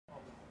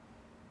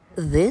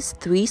This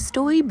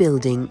three-story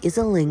building is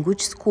a language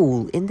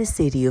school in the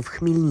city of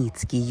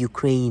Khmelnytskyi,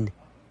 Ukraine.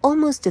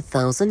 Almost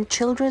 1,000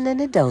 children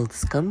and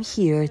adults come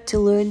here to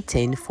learn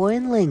 10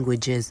 foreign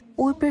languages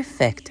or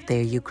perfect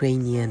their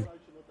Ukrainian.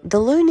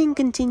 The learning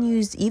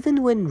continues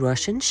even when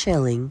Russian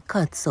shelling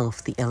cuts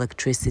off the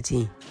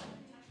electricity.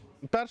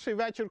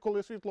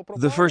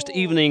 The first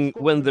evening,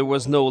 when there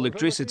was no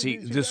electricity,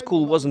 the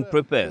school wasn't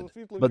prepared.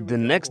 But the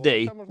next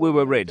day, we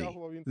were ready.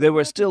 There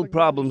were still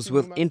problems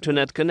with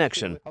internet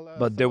connection,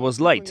 but there was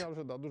light.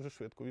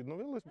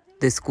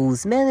 The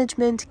school's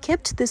management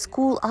kept the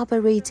school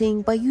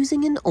operating by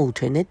using an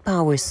alternate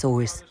power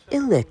source,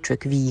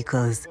 electric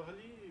vehicles.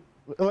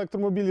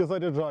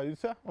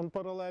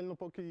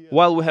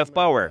 While we have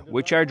power,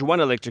 we charge one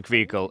electric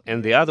vehicle,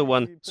 and the other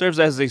one serves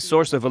as a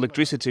source of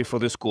electricity for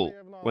the school.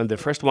 When the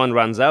first one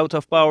runs out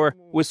of power,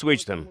 we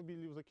switch them.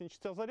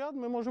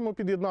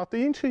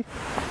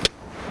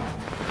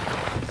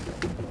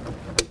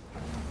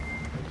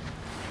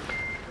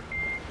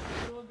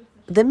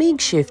 The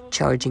makeshift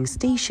charging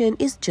station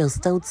is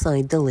just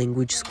outside the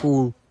language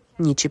school.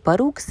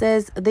 Nichiparuk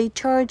says they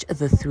charge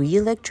the 3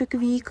 electric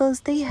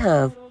vehicles they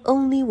have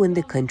only when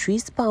the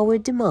country's power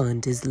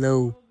demand is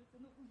low.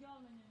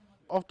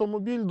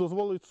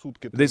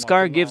 This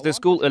car gives the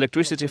school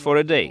electricity for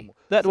a day.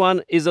 That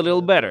one is a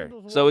little better,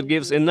 so it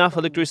gives enough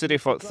electricity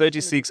for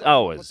 36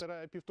 hours.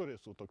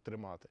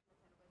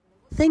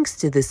 Thanks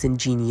to this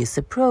ingenious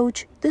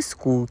approach, the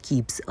school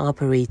keeps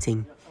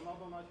operating.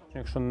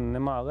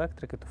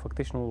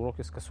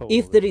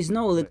 If there is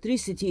no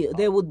electricity,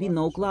 there would be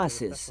no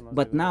classes.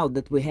 But now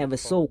that we have a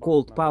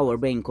so-called power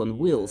bank on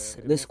wheels,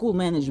 the school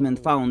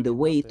management found a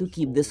way to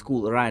keep the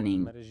school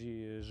running.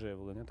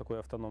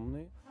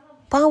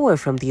 Power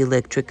from the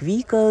electric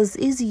vehicles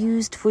is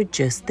used for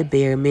just the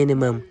bare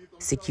minimum: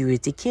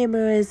 security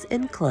cameras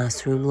and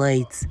classroom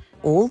lights.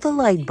 All the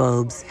light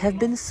bulbs have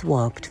been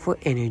swapped for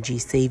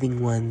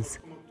energy-saving ones.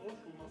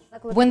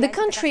 When the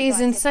country is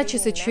in such a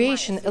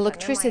situation,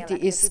 electricity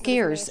is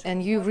scarce,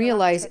 and you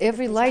realize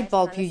every light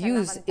bulb you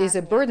use is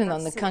a burden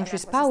on the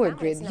country's power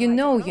grid. You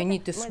know you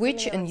need to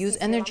switch and use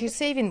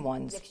energy-saving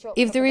ones.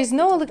 If there is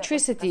no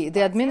electricity,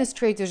 the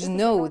administrators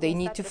know they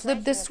need to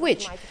flip the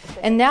switch,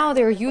 and now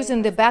they're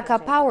using the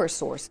backup power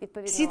source.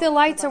 See, the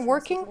lights are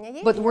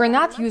working, but we're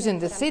not using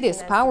the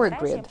city's power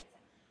grid.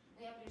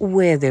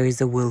 Where there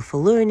is a will for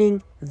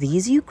learning,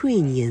 these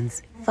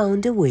Ukrainians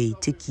found a way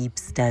to keep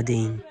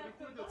studying.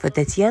 For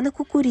Tatiana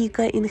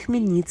Kukurika in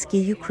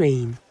Khmelnytskyi,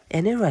 Ukraine,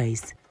 Anna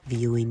Rice,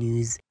 VOA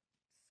News.